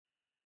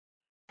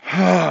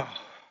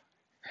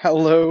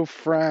Hello,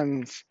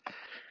 friends.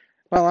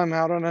 Well, I'm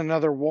out on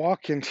another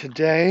walk, and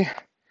today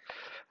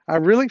I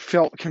really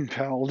felt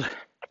compelled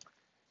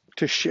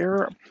to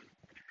share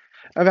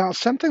about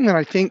something that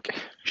I think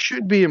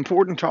should be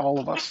important to all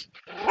of us.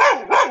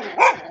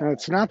 Now,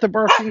 it's not the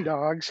barking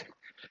dogs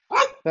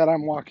that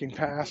I'm walking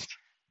past,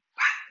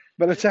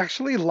 but it's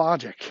actually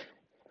logic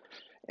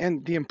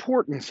and the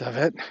importance of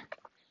it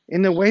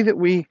in the way that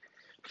we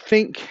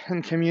think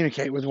and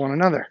communicate with one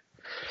another.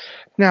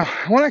 Now,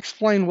 I want to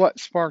explain what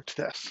sparked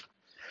this.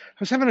 I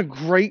was having a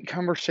great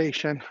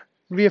conversation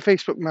via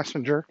Facebook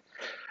Messenger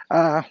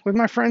with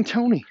my friend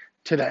Tony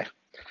today.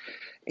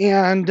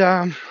 And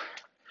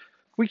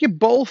we could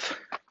both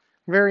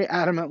very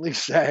adamantly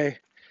say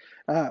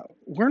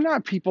we're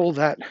not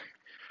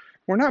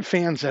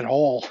fans at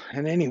all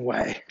in any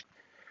way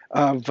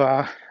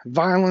of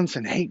violence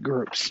and hate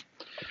groups.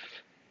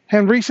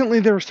 And recently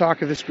there was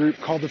talk of this group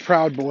called the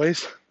Proud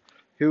Boys,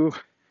 who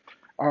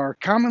are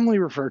commonly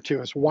referred to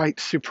as white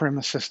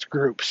supremacist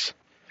groups.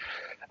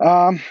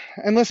 And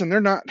listen, they're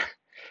not,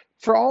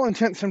 for all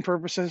intents and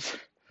purposes.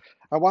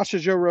 I watched the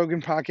Joe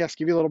Rogan podcast,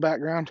 give you a little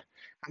background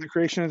on the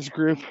creation of this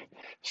group.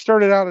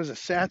 Started out as a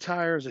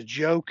satire, as a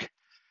joke,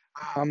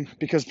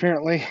 because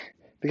apparently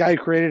the guy who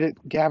created it,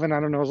 Gavin,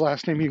 I don't know his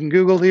last name, you can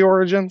Google the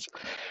origins.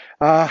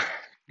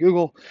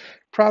 Google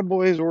Proud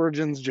Boys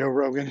origins Joe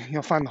Rogan.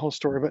 You'll find the whole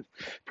story. But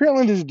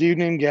apparently this dude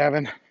named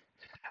Gavin,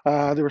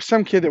 there was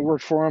some kid that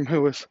worked for him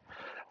who was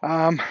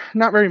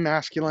not very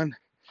masculine,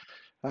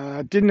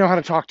 didn't know how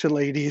to talk to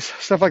ladies,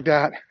 stuff like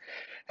that.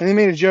 And they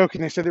made a joke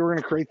and they said they were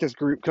going to create this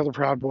group called the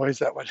Proud Boys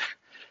that would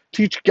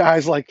teach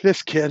guys like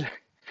this kid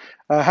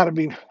how to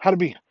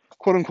be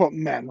quote unquote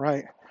men,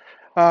 right?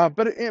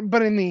 But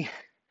in the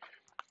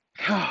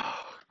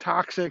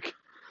toxic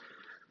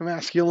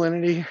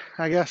masculinity,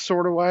 I guess,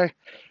 sort of way,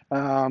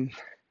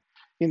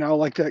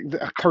 like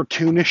the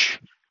cartoonish,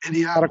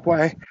 idiotic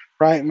way,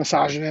 right?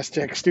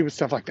 Misogynistic, stupid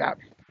stuff like that.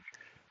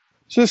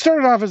 So it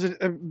started off as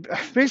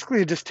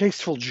basically a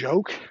distasteful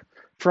joke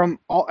from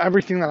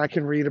everything that I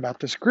can read about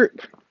this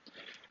group.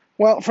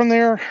 Well, from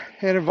there,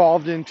 it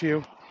evolved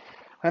into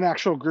an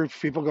actual group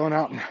of people going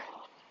out and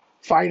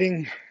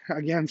fighting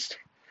against,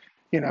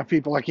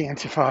 people like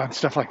Antifa and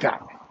stuff like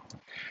that.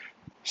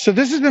 So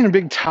this has been a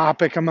big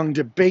topic among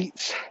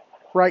debates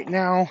right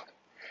now.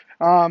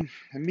 The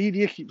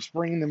media keeps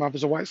bringing them up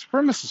as a white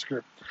supremacist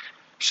group.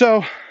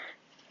 So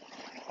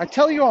I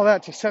tell you all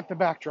that to set the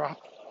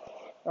backdrop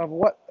of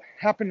what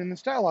happened in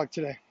this dialogue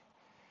today.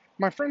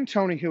 My friend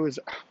Tony, who is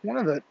one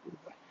of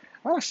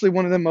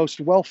the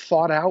most well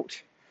thought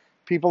out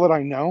people that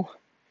I know,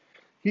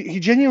 he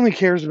genuinely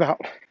cares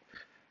about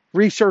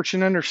research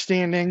and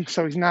understanding,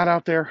 so he's not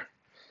out there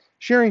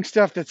sharing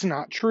stuff that's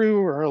not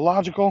true or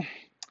illogical.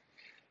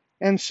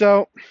 And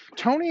so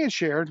Tony had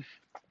shared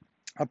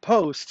a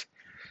post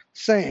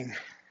saying,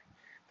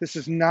 this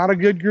is not a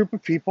good group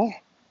of people.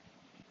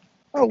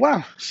 Oh,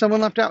 wow, someone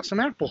left out some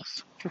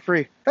apples for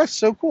free. That's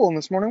so cool in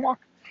this morning walk.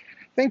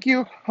 Thank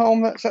you,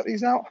 home that set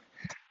these out.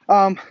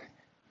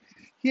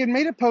 He had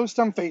made a post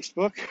on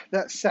Facebook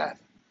that said,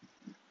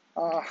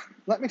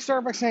 let me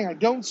start by saying I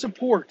don't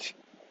support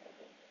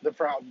the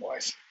Proud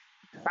Boys.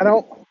 I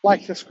don't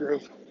like this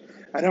group.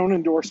 I don't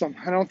endorse them.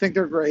 I don't think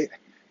they're great.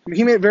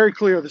 He made it very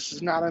clear this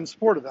is not in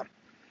support of them.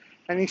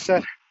 And he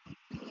said,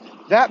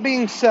 that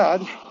being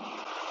said,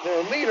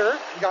 their leader,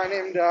 a guy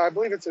named, I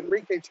believe it's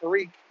Enrique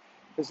Tariq,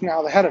 is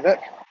now the head of it,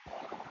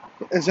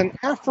 is an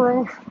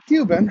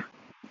Afro-Cuban.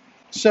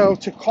 So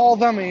to call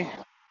them a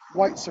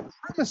white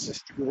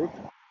supremacist group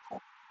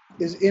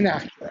is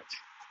inaccurate.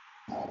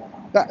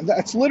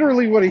 That's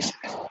literally what he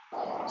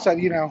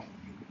said.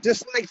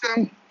 Dislike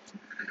them,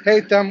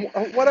 hate them,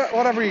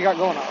 whatever you got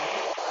going on.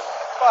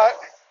 But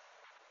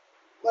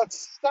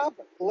let's stop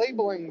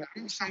labeling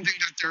them something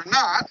that they're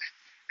not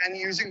and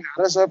using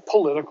that as a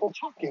political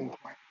talking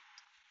point.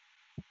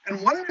 And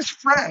one of his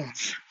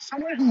friends,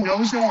 someone who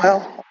knows him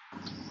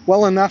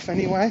well enough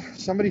anyway,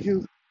 somebody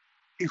who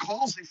he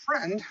calls a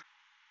friend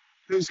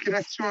who's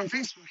connected to him on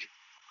Facebook,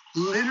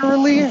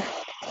 literally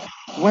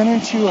went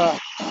into a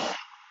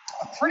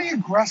pretty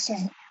aggressive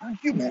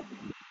argument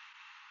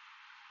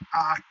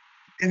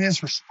in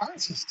his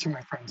responses to my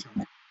friends.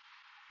 And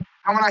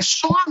when I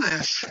saw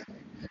this,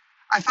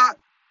 I thought,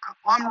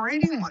 I'm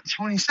reading what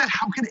Tony said.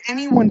 How could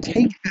anyone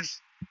take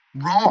this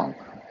wrong?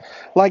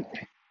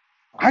 Like,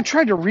 I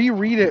tried to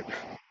reread it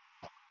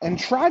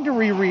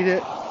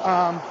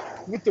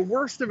with the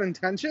worst of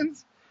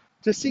intentions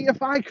to see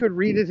if I could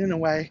read it in a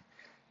way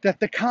that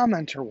the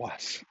commenter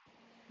was.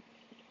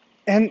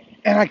 And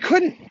I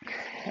couldn't.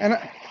 And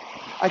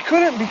I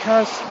couldn't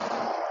because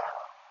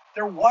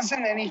there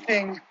wasn't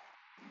anything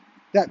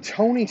that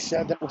Tony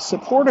said that was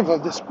supportive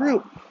of this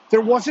group.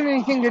 There wasn't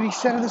anything that he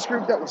said of this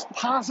group that was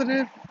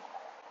positive.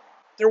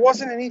 There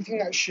wasn't anything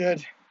that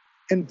should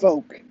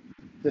invoke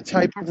the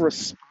type of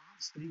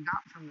response that he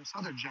got from this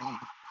other gentleman.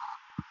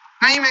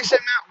 Now you may say,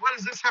 Matt, what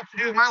does this have to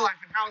do with my life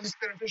and how is this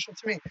beneficial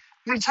to me? I'm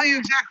going to tell you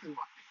exactly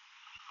what.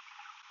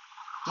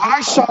 What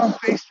I saw on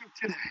Facebook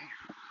today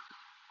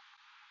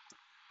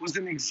was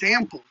an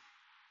example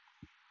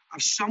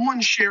of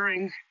someone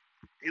sharing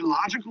a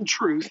logical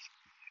truth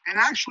and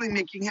actually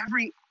making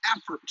every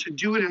effort to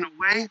do it in a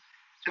way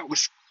that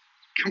was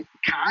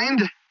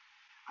kind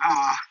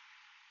uh,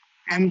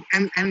 and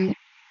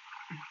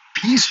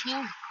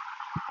peaceful.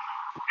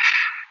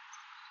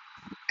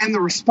 And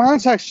the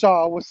response I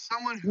saw was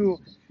someone who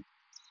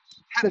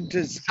had a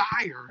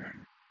desire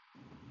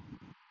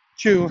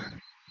to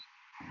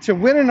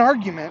win an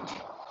argument.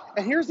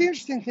 And here's the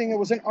interesting thing: it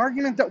was an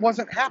argument that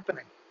wasn't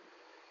happening.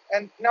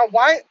 And now,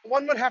 why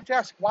one would have to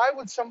ask, why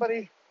would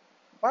somebody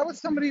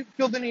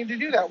feel the need to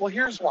do that? Well,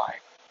 here's why.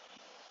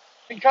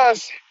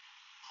 Because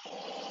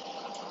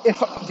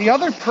if the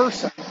other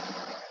person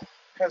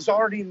has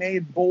already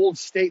made bold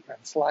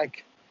statements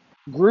like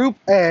Group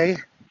A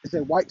is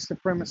a white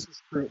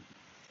supremacist group,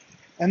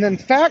 and then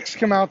facts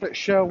come out that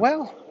show,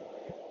 well,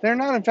 they're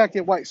not in fact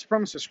a white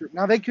supremacist group.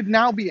 Now, they could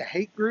now be a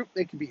hate group,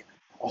 they could be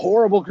a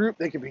horrible group,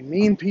 they could be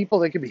mean people,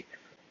 they could be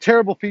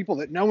terrible people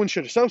that no one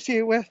should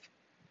associate with.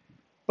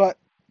 But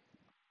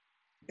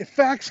if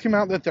facts come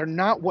out that they're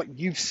not what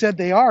you've said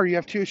they are, you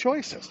have two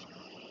choices.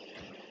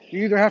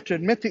 You either have to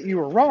admit that you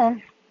were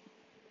wrong,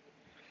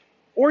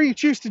 or you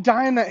choose to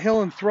die on that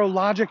hill and throw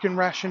logic and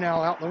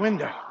rationale out the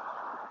window.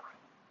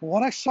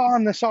 What I saw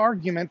in this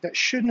argument that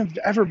shouldn't have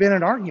ever been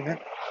an argument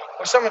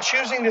was someone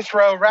choosing to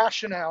throw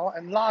rationale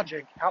and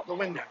logic out the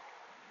window.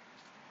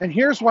 And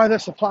here's why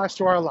this applies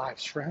to our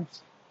lives,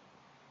 friends.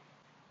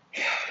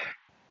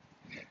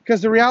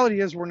 Because the reality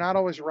is we're not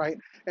always right.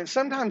 And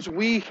sometimes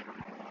we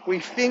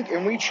think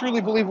and we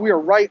truly believe we are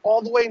right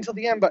all the way until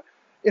the end. But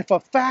if a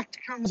fact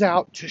comes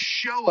out to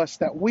show us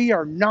that we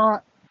are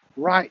not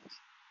right,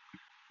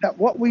 that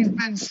what we've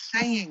been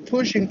saying,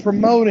 pushing,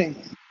 promoting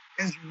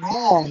is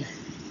wrong,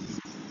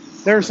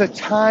 there's a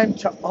time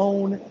to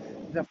own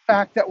the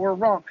fact that we're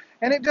wrong.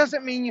 And it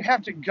doesn't mean you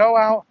have to go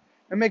out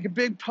and make a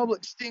big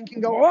public stink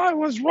and go, I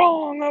was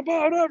wrong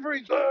about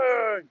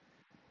everything.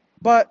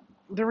 But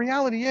the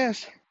reality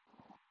is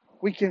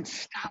we can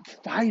stop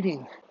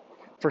fighting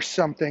for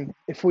something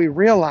if we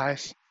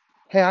realize,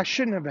 hey, I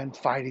shouldn't have been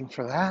fighting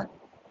for that.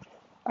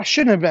 I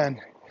shouldn't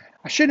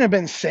have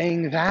been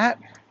saying that.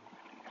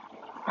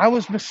 I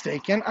was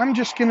mistaken. I'm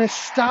just going to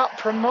stop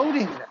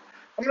promoting that.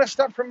 I'm going to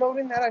stop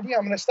promoting that idea.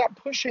 I'm going to stop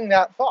pushing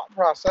that thought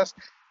process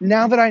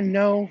now that I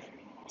know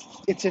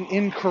it's an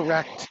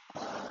incorrect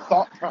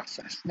thought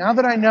process. Now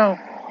that I know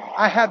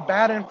I had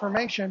bad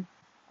information,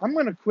 I'm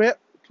going to quit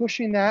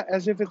pushing that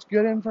as if it's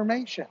good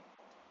information.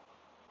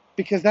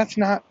 Because that's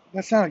not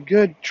a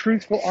good,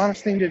 truthful,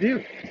 honest thing to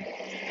do.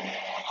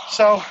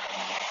 So,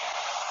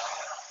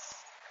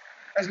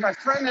 as my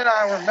friend and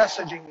I were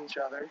messaging each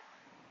other,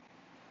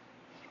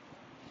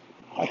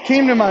 it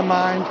came to my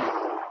mind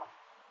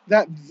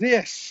that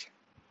this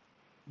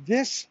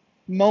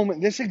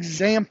moment, this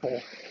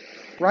example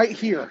right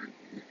here,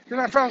 because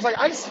my friend was like,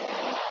 I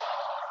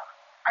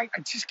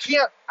just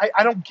can't,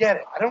 I don't get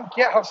it. I don't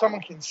get how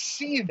someone can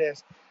see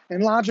this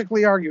and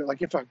logically argue.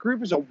 Like, if a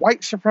group is a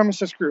white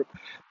supremacist group,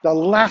 the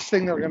last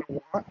thing they're going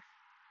to want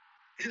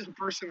is a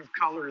person of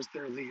color as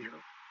their leader,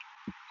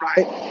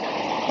 right?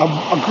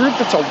 A group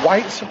that's a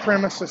white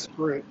supremacist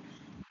group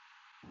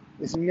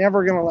is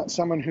never going to let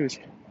someone who's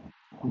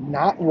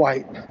not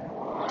white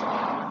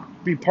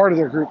be part of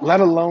their group, let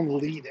alone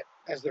lead it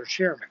as their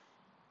chairman.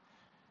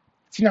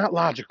 It's not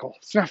logical.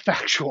 It's not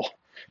factual.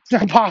 It's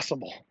not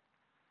possible.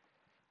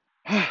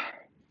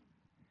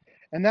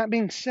 And that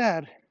being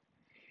said,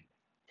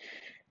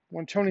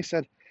 when Tony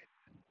said,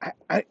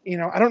 I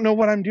don't know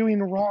what I'm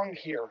doing wrong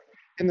here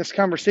in this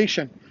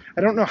conversation.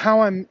 I don't know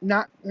how I'm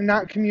not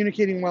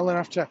communicating well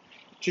enough to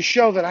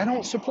show that I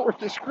don't support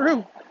this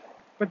group,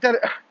 but that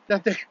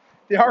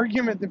the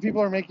argument that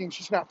people are making is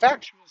just not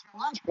factual, it's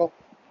not logical.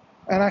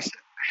 And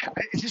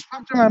it just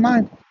popped in my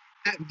mind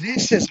that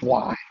this is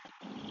why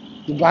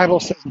the Bible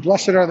says,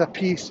 blessed are the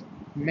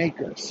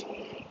peacemakers.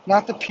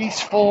 Not the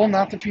peaceful,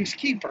 not the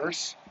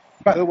peacekeepers.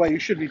 By the way, you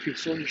should be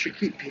peaceful, you should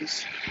keep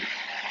peace.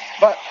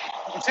 But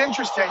it's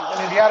interesting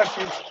that in the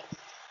attitudes,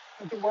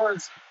 the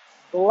words,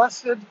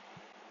 blessed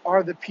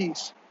are the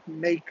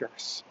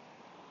peacemakers,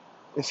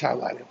 is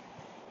highlighted.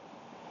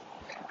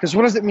 Because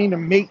what does it mean to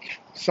make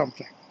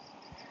something?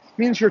 It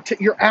means you're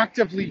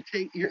actively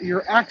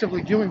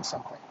doing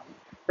something,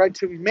 right?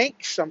 To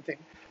make something,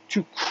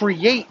 to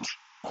create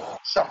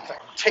something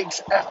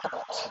takes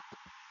effort.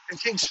 It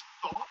takes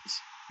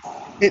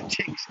thought. It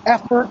takes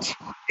effort.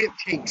 It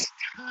takes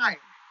time.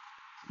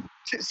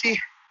 See,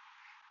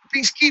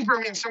 peacekeeper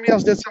means somebody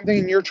else did something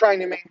and you're trying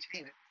to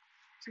maintain it.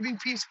 To be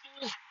peaceful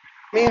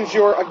means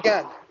you're,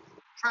 again,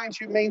 trying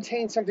to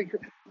maintain something.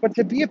 But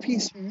to be a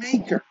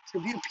peacemaker, to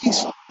be a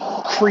peace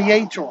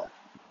creator,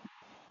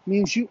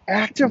 means you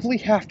actively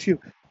have to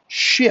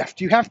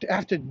shift. You have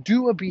to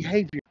do a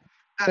behavior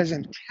that is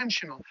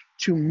intentional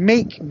to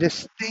make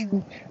this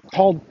thing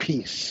called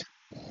peace.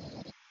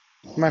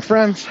 My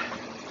friends,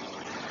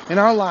 in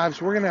our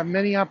lives, we're going to have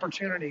many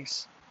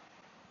opportunities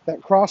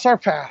that cross our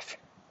path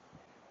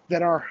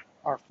that are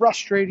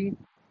frustrating,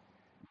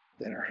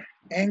 that are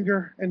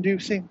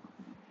anger-inducing.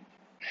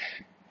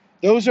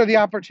 Those are the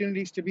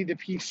opportunities to be the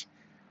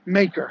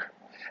peacemaker.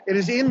 It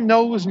is in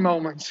those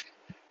moments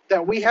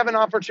that we have an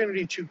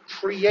opportunity to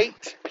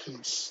create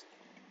peace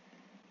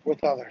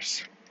with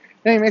others.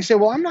 Now you may say,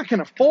 well, I'm not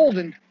going to fold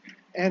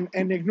and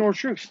ignore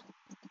truth.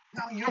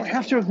 No, you don't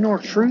have to ignore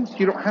truth.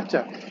 You don't have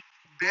to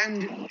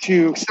bend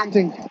to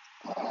something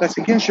that's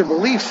against your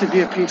beliefs to be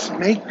a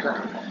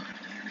peacemaker.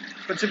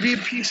 But to be a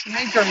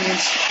peacemaker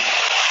means,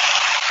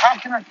 how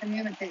can I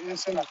communicate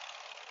this in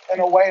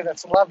a way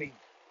that's loving?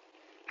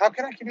 How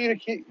can I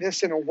communicate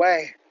this in a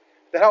way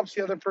that helps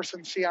the other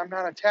person see I'm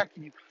not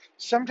attacking you?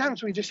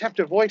 Sometimes we just have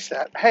to voice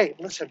that. Hey,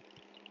 listen,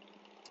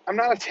 I'm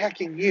not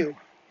attacking you.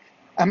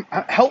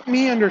 Help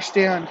me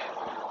understand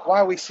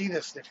why we see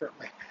this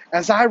differently.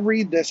 As I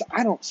read this,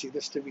 I don't see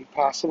this to be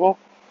possible.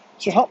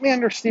 So help me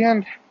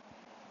understand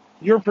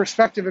your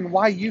perspective and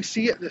why you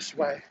see it this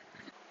way.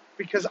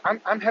 Because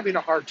I'm having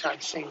a hard time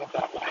seeing it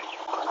that way.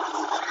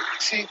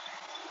 See,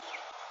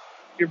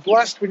 you're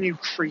blessed when you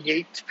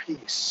create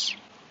peace.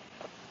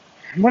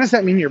 And what does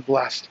that mean, you're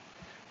blessed?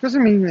 It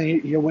doesn't mean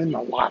that you win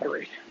the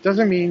lottery. It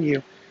doesn't mean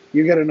you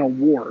get an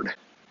award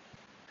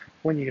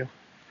when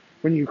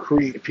you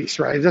create peace,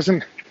 right? It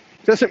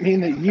doesn't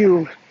mean that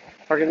you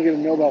are going to get a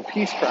Nobel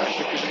Peace Prize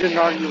because you didn't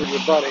argue with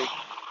your buddy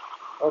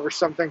over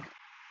something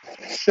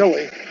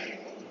silly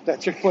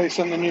that took place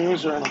in the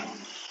news or in a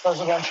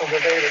presidential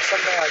debate or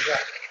something like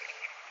that.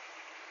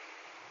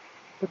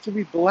 But to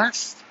be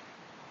blessed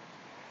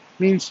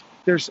means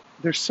there's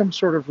some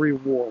sort of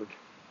reward,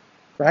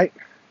 right?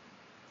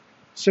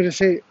 So to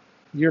say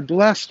you're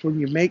blessed when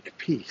you make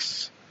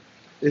peace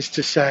is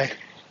to say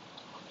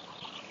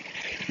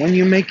when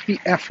you make the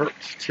effort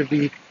to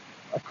be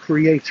a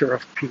creator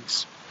of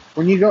peace,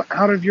 when you go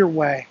out of your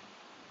way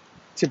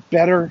to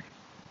better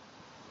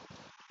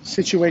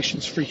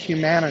situations for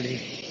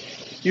humanity,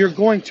 you're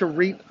going to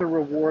reap the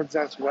rewards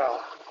as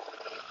well.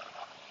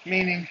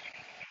 Meaning,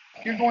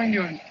 you're going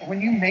to, when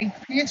you make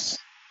peace,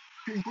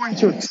 you're going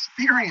to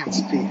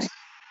experience peace.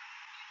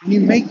 When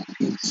you make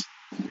peace,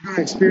 you're going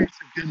to experience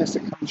the goodness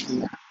that comes from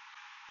that.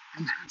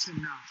 And that's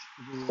enough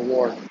of a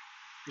reward.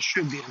 It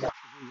should be enough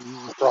of a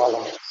reward for all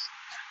of us.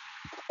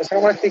 So I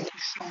want to thank you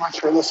so much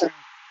for listening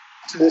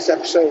to this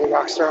episode of the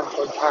Rockstar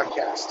Unplugged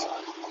podcast.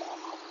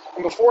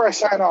 And before I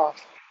sign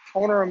off, I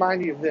want to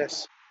remind you of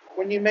this.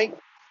 When you create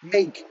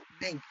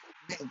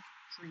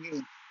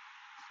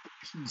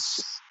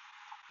peace.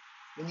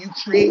 When you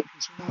create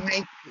peace, when you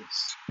make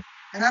peace,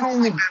 it not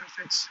only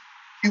benefits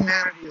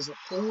humanity as a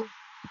whole,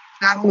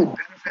 not only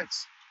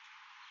benefits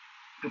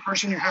the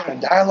person you're having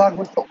a dialogue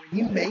with, but when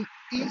you make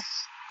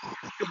peace,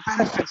 it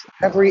benefits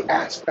every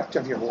aspect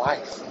of your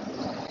life.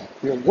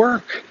 Your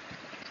work,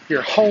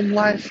 your home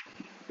life,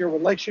 your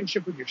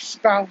relationship with your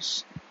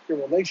spouse, your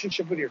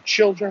relationship with your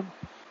children.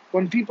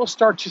 When people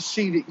start to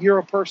see that you're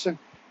a person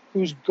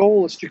whose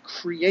goal is to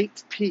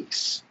create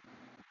peace,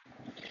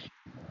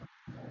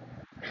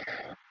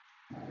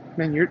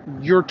 man,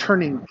 you're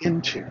turning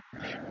into.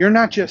 You're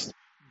not just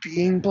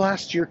being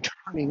blessed, you're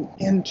turning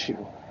into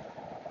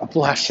a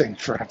blessing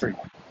for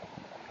everyone.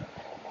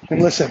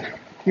 And listen,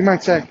 you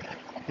might say,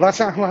 well, that's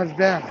not who I've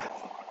been.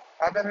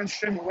 I've been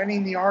interested in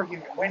winning the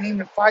argument, winning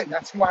the fight.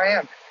 That's who I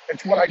am.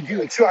 It's what I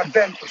do. It's who I've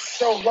been for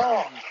so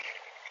long.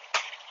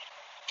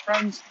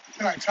 Friends,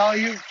 can I tell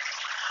you,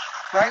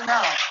 right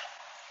now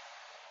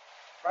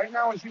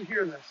as you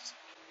hear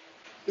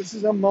this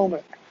is a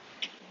moment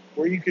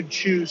where you could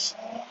choose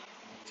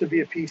to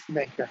be a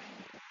peacemaker.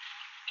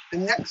 The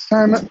next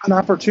time an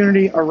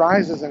opportunity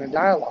arises in a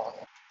dialogue,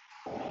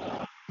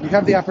 you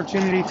have the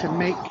opportunity to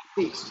make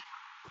peace.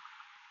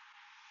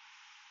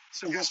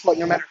 So guess what?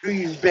 No matter who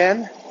you've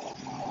been,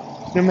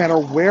 no matter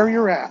where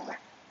you're at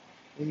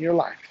in your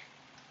life,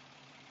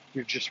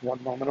 you're just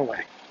one moment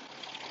away.